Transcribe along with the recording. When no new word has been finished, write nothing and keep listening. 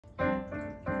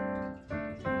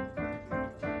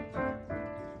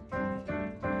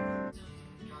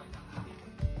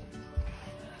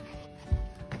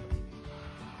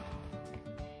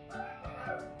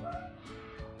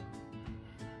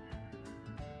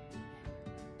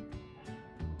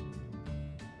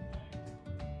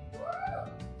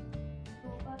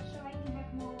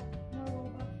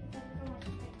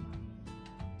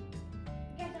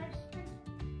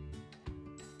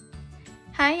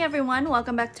Hi everyone,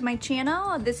 welcome back to my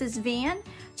channel. This is Van.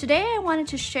 Today I wanted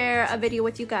to share a video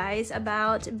with you guys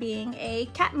about being a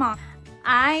cat mom.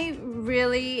 I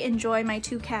really enjoy my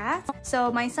two cats.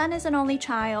 So my son is an only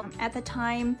child. At the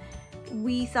time,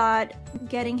 we thought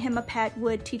getting him a pet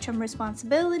would teach him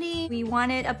responsibility. We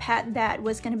wanted a pet that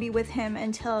was going to be with him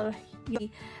until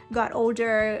he got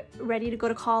older, ready to go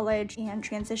to college and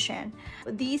transition.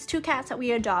 These two cats that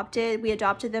we adopted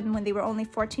them when they were only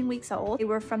 14 weeks old. They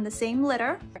were from the same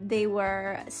litter. They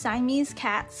were Siamese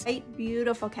cats, right?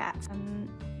 Beautiful cats.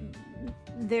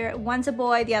 One's a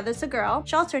boy, the other's a girl.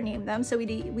 Shelter named them, so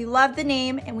we love the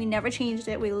name and we never changed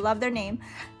it. We love their name.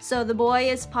 So the boy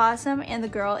is Possum and the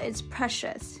girl is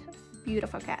Precious.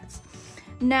 Beautiful cats.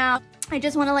 Now, I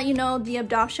just want to let you know the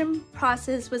adoption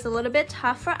process was a little bit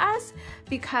tough for us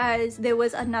because there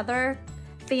was another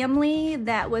family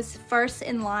that was first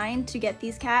in line to get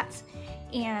these cats,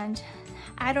 and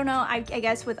I don't know, I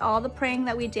guess with all the praying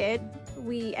that we did,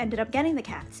 we ended up getting the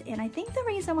cats. And I think the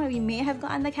reason why we may have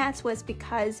gotten the cats was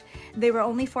because they were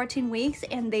only 14 weeks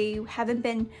and they haven't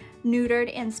been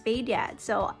neutered and spayed yet.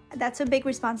 So that's a big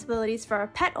responsibility for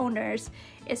pet owners,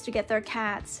 is to get their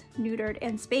cats neutered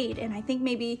and spayed. And I think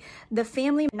maybe the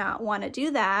family not want to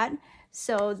do that.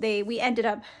 So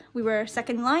we were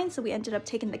second in line, so we ended up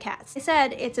taking the cats. I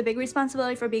said it's a big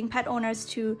responsibility for being pet owners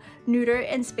to neuter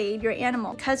and spade your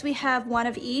animal. Because we have one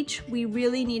of each, we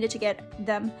really needed to get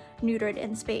them neutered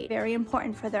and spayed. Very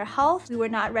important for their health. We were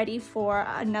not ready for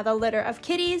another litter of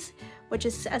kitties, which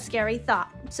is a scary thought.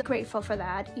 So grateful for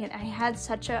that, and I had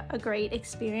such a great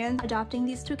experience adopting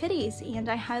these two kitties, and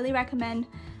I highly recommend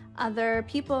other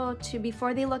people to,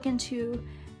 before they look into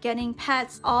getting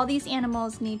pets, all these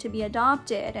animals need to be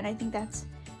adopted, and I think that's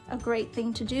a great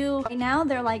thing to do. Right now,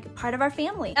 they're like part of our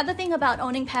family. The other thing about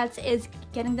owning pets is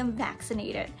getting them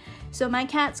vaccinated. So my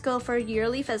cats go for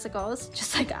yearly physicals,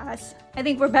 just like us. I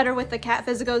think we're better with the cat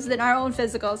physicals than our own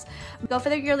physicals. We go for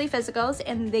their yearly physicals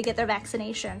and they get their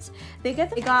vaccinations. They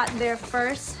got their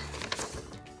first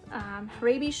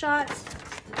rabies shots,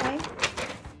 okay?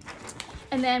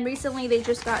 And then recently they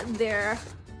just got their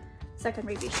second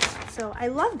rabies shot. So I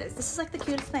love this. This is like the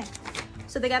cutest thing.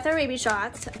 So they got their rabies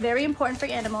shots, very important for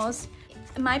animals.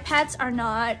 My pets are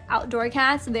not outdoor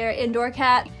cats, they're indoor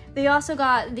cat. They also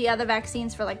got the other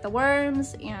vaccines for like the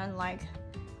worms and like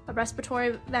a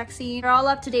respiratory vaccine. They're all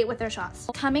up to date with their shots.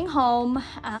 Coming home,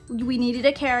 we needed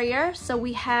a carrier, so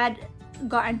we had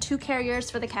gotten 2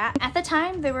 carriers for the cat. At the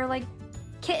time, they were like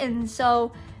kittens,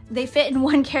 so they fit in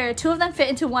one carrier. 2 of them fit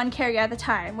into one carrier at the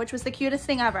time, which was the cutest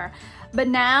thing ever. But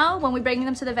now, when we bring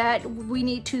them to the vet, we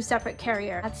need 2 separate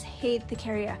carriers. Cats hate the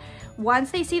carrier.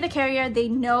 Once they see the carrier, they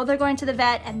know they're going to the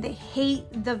vet, and they hate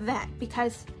the vet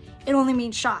because it only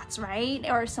means shots, right?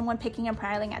 Or someone picking and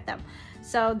prowling at them.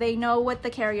 So they know what the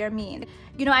carrier means.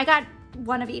 You know, I got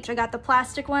one of each. I got the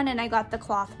plastic one and I got the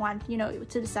cloth one, you know,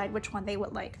 to decide which one they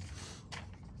would like.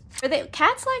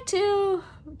 Cats like to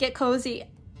get cozy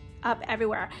up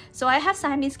everywhere. So I have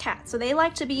Siamese cats, so they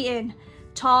like to be in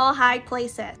tall, high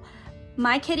places.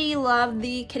 My kitty loved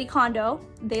the kitty condo.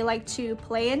 They like to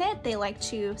play in it. They like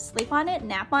to sleep on it,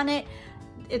 nap on it.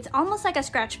 It's almost like a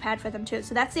scratch pad for them too.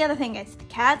 So that's the other thing, is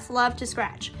cats love to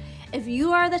scratch. If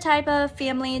you are the type of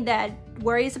family that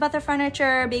worries about their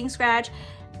furniture being scratched,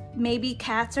 maybe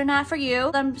cats are not for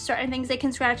you. Certain things they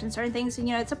can scratch and certain things, you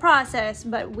know, it's a process,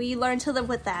 but we learn to live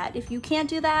with that. If you can't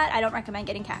do that, I don't recommend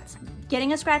getting cats.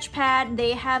 Getting a scratch pad,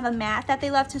 they have a mat that they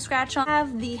love to scratch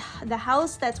on. They have the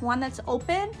house that's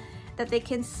open that they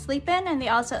can sleep in, and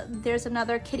there's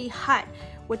another kitty hut,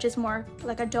 which is more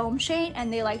like a dome shade,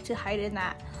 and they like to hide in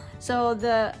that. So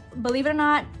believe it or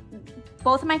not,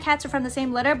 both of my cats are from the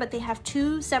same litter, but they have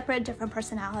 2 separate different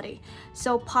personality.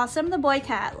 So Possum, the boy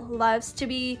cat, loves to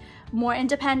be more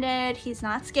independent. He's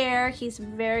not scared. He's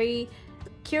very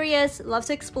curious, loves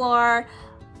to explore.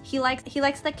 He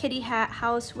likes the kitty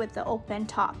house with the open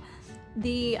top.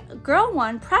 The girl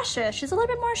one, Precious, she's a little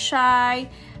bit more shy,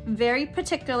 very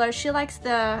particular. She likes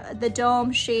the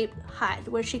dome-shaped hut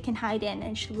where she can hide in,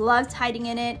 and she loves hiding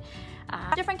in it.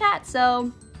 Different cats,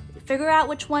 so figure out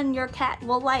which one your cat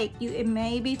will like. It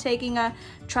may be taking a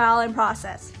trial and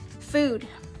process. Food.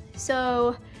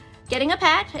 So getting a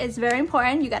pet is very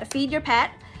important. You got to feed your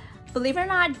pet. Believe it or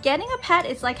not, getting a pet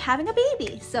is like having a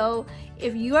baby. So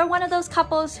if you are one of those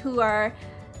couples who are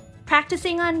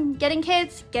practicing on getting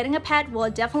kids, getting a pet will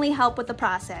definitely help with the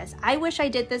process. I wish I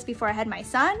did this before I had my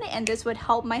son, and this would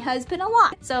help my husband a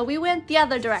lot. So we went the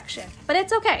other direction, but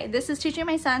it's okay. This is teaching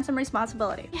my son some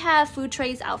responsibility. We have food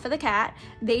trays out for the cat.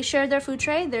 They share their food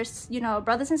tray. There's, you know,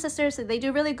 brothers and sisters, so they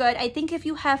do really good. I think if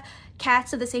you have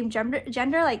cats of the same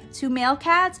gender, like 2 male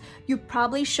cats, you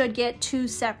probably should get 2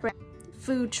 separate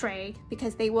food tray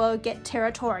because they will get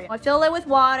territorial. I fill it with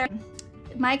water.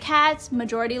 My cats,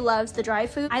 majority loves the dry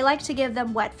food. I like to give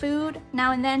them wet food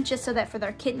now and then just so that for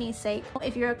their kidney's sake.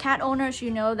 If you're cat owners,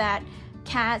 you know that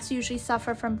cats usually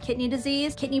suffer from kidney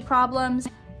disease, kidney problems,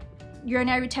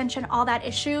 urinary retention, all that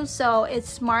issue. So it's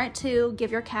smart to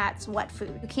give your cats wet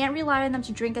food. You can't rely on them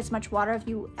to drink as much water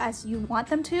as you want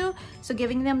them to. So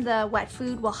giving them the wet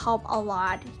food will help a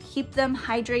lot. Keep them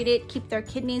hydrated, keep their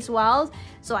kidneys well.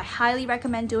 So I highly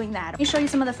recommend doing that. Let me show you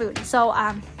some of the food. So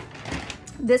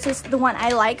this is the one I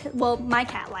like, well, my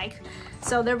cat like.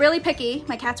 So they're really picky.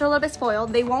 My cats are a little bit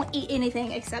spoiled. They won't eat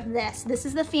anything except this. This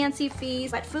is the Fancy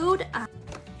Feast wet food.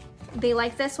 They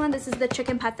like this one. This is the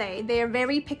chicken pate. They are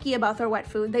very picky about their wet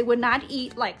food. They would not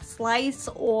eat like slice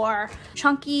or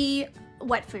chunky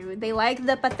wet food. They like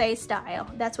the pate style.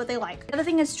 That's what they like. The other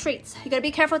thing is treats. You gotta be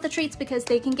careful with the treats because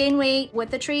they can gain weight.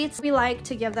 With the treats we like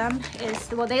to give them is,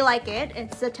 well, they like it.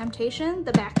 It's the Temptation,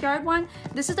 the backyard one.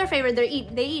 This is their favorite.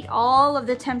 They eat all of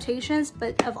the Temptations,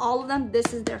 but of all of them,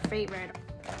 this is their favorite.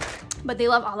 But they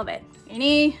love all of it.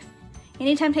 Any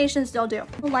Temptations they'll do.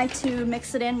 I like to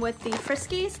mix it in with the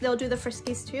Friskies. They'll do the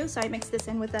Friskies too, so I mix this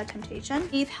in with the Temptation.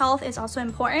 Teeth health is also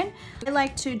important. I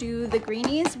like to do the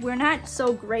Greenies. We're not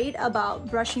so great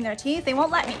about brushing their teeth. They won't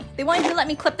let me. They won't even let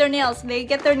me clip their nails. They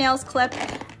get their nails clipped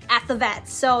at the vet.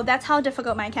 So that's how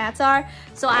difficult my cats are.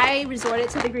 So I resorted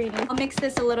to the Greenies. I'll mix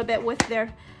this a little bit with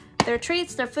their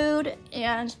treats, their food,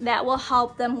 and that will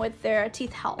help them with their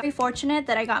teeth health. Very fortunate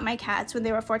that I got my cats when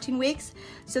they were 14 weeks,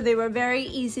 so they were very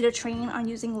easy to train on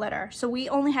using litter. So we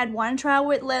only had one trial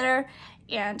with litter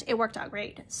and it worked out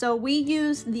great. So we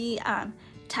use the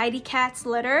Tidy Cats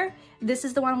litter. This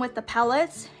is the one with the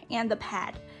pellets and the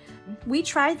pad. We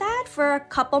tried that for a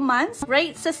couple months.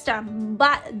 Great system,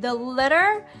 but the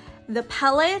litter, the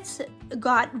pellets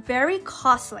got very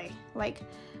costly. Like,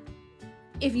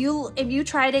 if you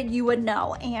tried it, you would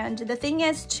know. And the thing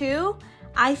is too,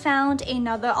 I found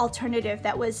another alternative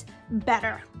that was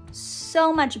better,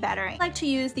 so much better. I like to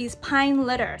use these pine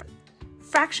litter,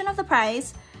 fraction of the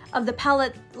price of the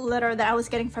pellet litter that I was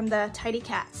getting from the Tidy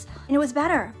Cats. And it was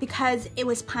better because it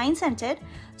was pine scented,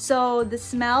 so the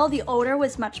smell, the odor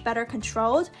was much better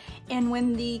controlled. And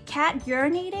when the cat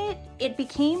urinated, it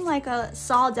became like a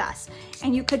sawdust,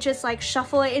 and you could just like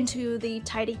shuffle it into the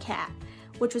Tidy Cat,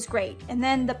 which was great. And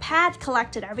then the pad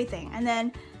collected everything, and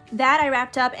then that I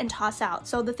wrapped up and tossed out.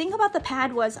 So the thing about the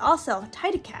pad was also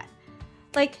Tidy Cat.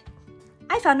 Like,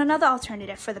 I found another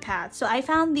alternative for the pad. So I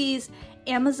found these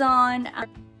Amazon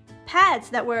pads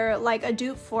that were like a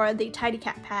dupe for the Tidy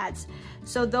Cat pads.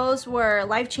 So those were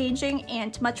life-changing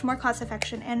and much more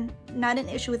cost-effective and not an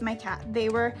issue with my cat. They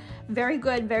were very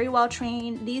good, very well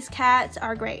trained. These cats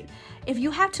are great. If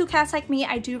you have two cats like me,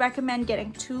 I do recommend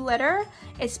getting 2 litter,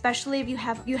 especially if you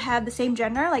have the same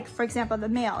gender, like for example, the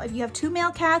male. If you have 2 male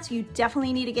cats, you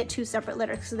definitely need to get 2 separate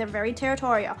litters because they're very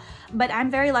territorial. But I'm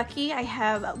very lucky. I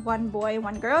have 1 boy,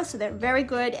 1 girl, so they're very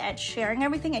good at sharing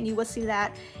everything, and you will see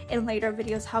that in later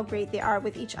videos how great they are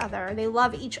with each other. They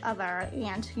love each other,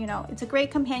 and you know, it's a great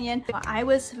companion. I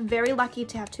was very lucky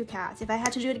to have 2 cats. If I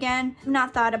had to do it again, I've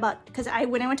not thought about, because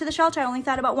when I went to the shelter, I only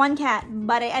thought about 1 cat,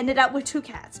 but I ended up with 2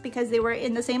 cats because they were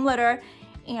in the same litter,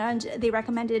 and they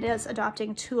recommended us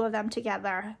adopting 2 of them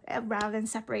together rather than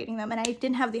separating them, and I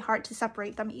didn't have the heart to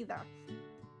separate them either.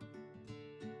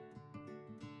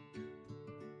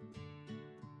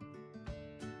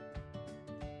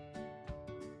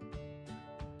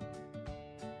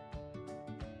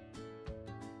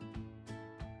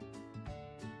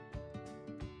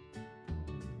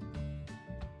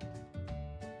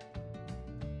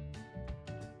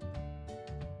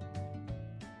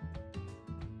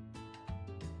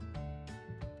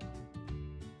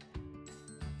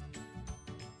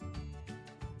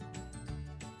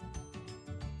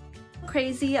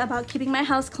 Crazy about keeping my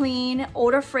house clean,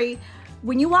 odor-free.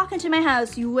 When you walk into my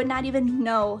house, you would not even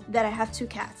know that I have 2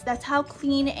 cats. That's how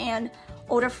clean and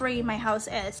odor-free my house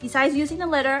is. Besides using the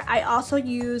litter, I also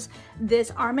use this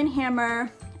Arm &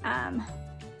 Hammer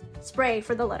spray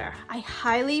for the litter. I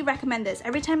highly recommend this.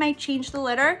 Every time I change the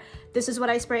litter, this is what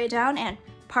I spray it down, and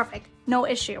perfect, no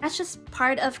issue. That's just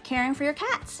part of caring for your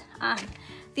cats.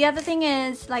 The other thing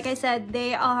is, like I said,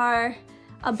 they are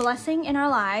a blessing in our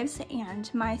lives,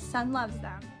 and my son loves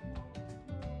them.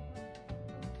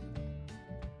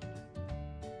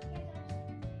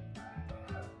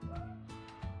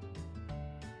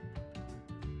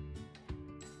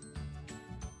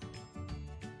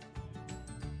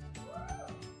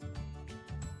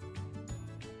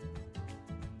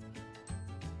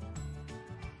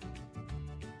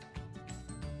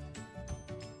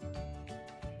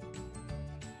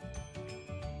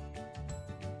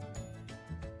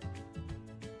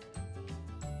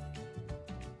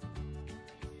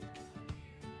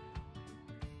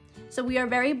 So we are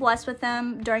very blessed with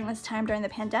them during this time, during the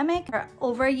pandemic. They're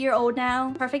over a year old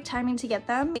now. Perfect timing to get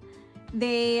them.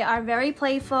 They are very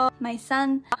playful. My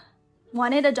son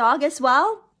wanted a dog as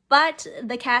well, but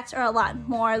the cats are a lot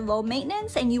more low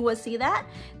maintenance, and you will see that.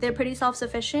 They're pretty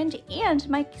self-sufficient, and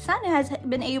my son has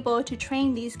been able to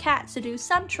train these cats to do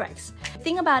some tricks. The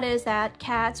thing about it is that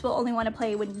cats will only want to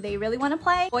play when they really want to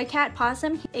play. Boy cat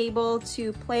Possum, he's able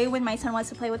to play when my son wants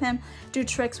to play with him, do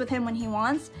tricks with him when he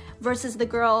wants, versus the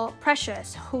girl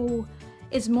Precious, who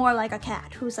is more like a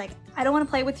cat, who's like, I don't want to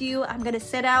play with you, I'm gonna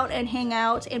sit out and hang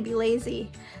out and be lazy.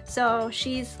 So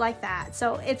she's like that.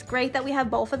 So it's great that we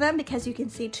have both of them because you can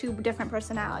see two different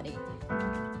personalities.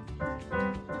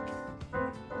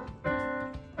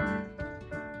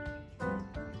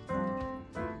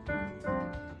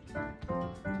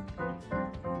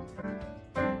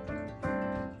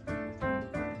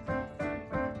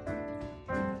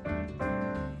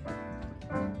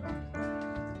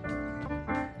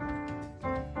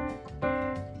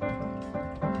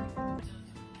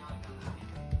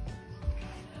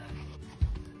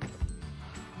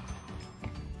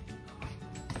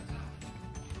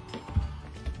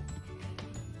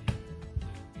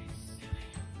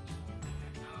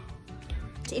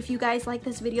 If you guys like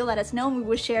this video, let us know and we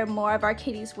will share more of our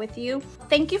kitties with you.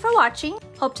 Thank you for watching.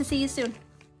 Hope to see you soon.